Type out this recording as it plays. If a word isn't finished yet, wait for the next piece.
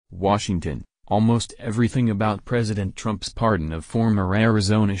Washington. Almost everything about President Trump's pardon of former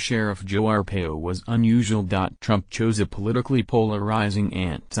Arizona Sheriff Joe Arpaio was unusual. Trump chose a politically polarizing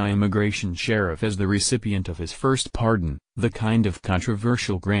anti-immigration sheriff as the recipient of his first pardon, the kind of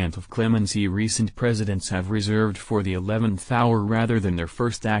controversial grant of clemency recent presidents have reserved for the 11th hour rather than their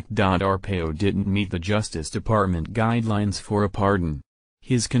first act. Arpaio didn't meet the Justice Department guidelines for a pardon.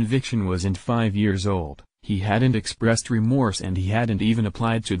 His conviction wasn't 5 years old. He hadn't expressed remorse and he hadn't even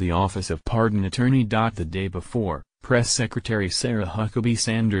applied to the Office of Pardon Attorney. The day before, Press Secretary Sarah Huckabee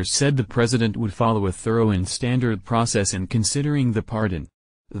Sanders said the president would follow a thorough and standard process in considering the pardon.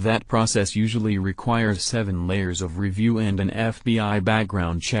 That process usually requires 7 layers of review and an FBI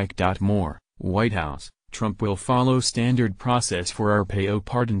background check. More, White House, Trump will follow standard process for Arpaio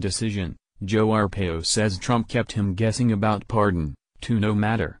pardon decision. Joe Arpaio says Trump kept him guessing about pardon, to no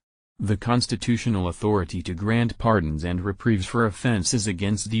matter. The constitutional authority to grant pardons and reprieves for offenses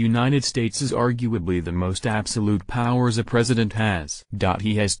against the United States is arguably the most absolute powers a president has.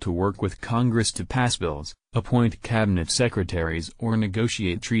 He has to work with Congress to pass bills, appoint cabinet secretaries or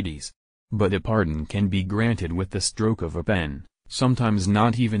negotiate treaties. But a pardon can be granted with the stroke of a pen, sometimes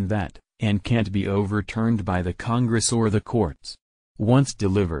not even that, and can't be overturned by the Congress or the courts. Once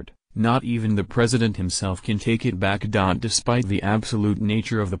delivered, not even the president himself can take it back. Despite the absolute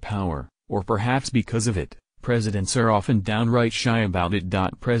nature of the power, or perhaps because of it, presidents are often downright shy about it.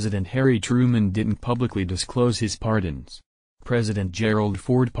 President Harry Truman didn't publicly disclose his pardons. President Gerald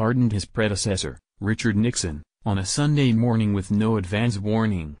Ford pardoned his predecessor, Richard Nixon, on a Sunday morning with no advance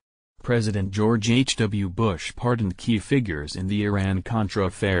warning. President George H.W. Bush pardoned key figures in the Iran-Contra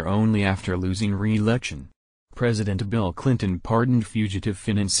affair only after losing re-election. President Bill Clinton pardoned fugitive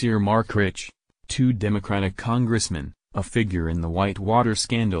financier Mark Rich, 2 Democratic congressmen, a figure in the Whitewater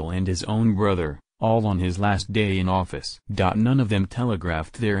scandal and his own brother, all on his last day in office. None of them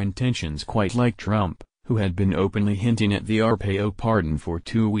telegraphed their intentions quite like Trump, who had been openly hinting at the Arpaio pardon for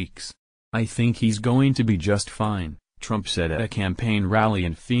 2 weeks. "I think he's going to be just fine," Trump said at a campaign rally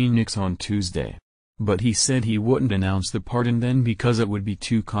in Phoenix on Tuesday. But he said he wouldn't announce the pardon then because it would be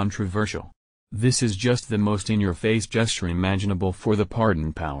too controversial. "This is just the most in-your-face gesture imaginable for the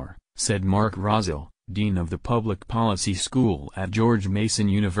pardon power," said Mark Rosell, dean of the Public Policy School at George Mason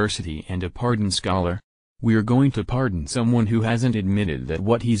University and a pardon scholar. "We're going to pardon someone who hasn't admitted that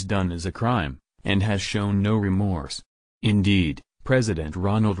what he's done is a crime, and has shown no remorse." Indeed, President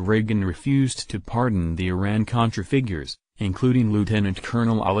Ronald Reagan refused to pardon the Iran-Contra figures, including Lieutenant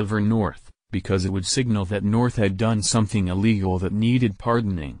Colonel Oliver North, because it would signal that North had done something illegal that needed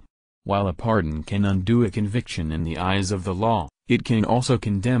pardoning. While a pardon can undo a conviction in the eyes of the law, it can also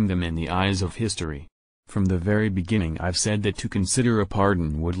condemn them in the eyes of history. "From the very beginning I've said that to consider a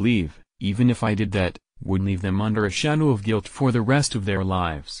pardon would leave, even if I did that, would leave them under a shadow of guilt for the rest of their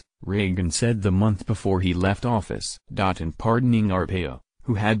lives," Reagan said the month before he left office. In pardoning Arpaio,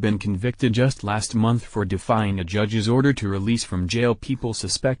 who had been convicted just last month for defying a judge's order to release from jail people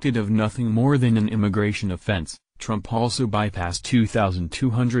suspected of nothing more than an immigration offense, Trump also bypassed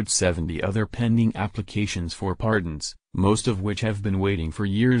 2,270 other pending applications for pardons, most of which have been waiting for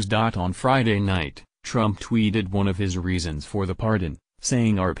years. On Friday night, Trump tweeted one of his reasons for the pardon,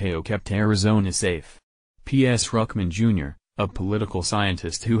 saying Arpaio kept Arizona safe. P.S. Ruckman Jr., a political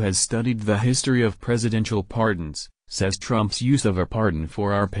scientist who has studied the history of presidential pardons, says Trump's use of a pardon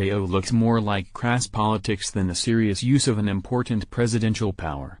for Arpaio looks more like crass politics than a serious use of an important presidential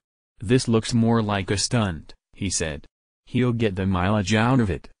power. "This looks more like a stunt," he said. "He'll get the mileage out of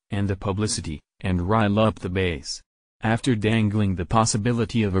it, and the publicity, and rile up the base." After dangling the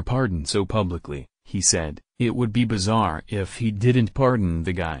possibility of a pardon so publicly, he said, "It would be bizarre if he didn't pardon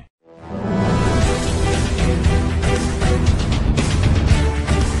the guy."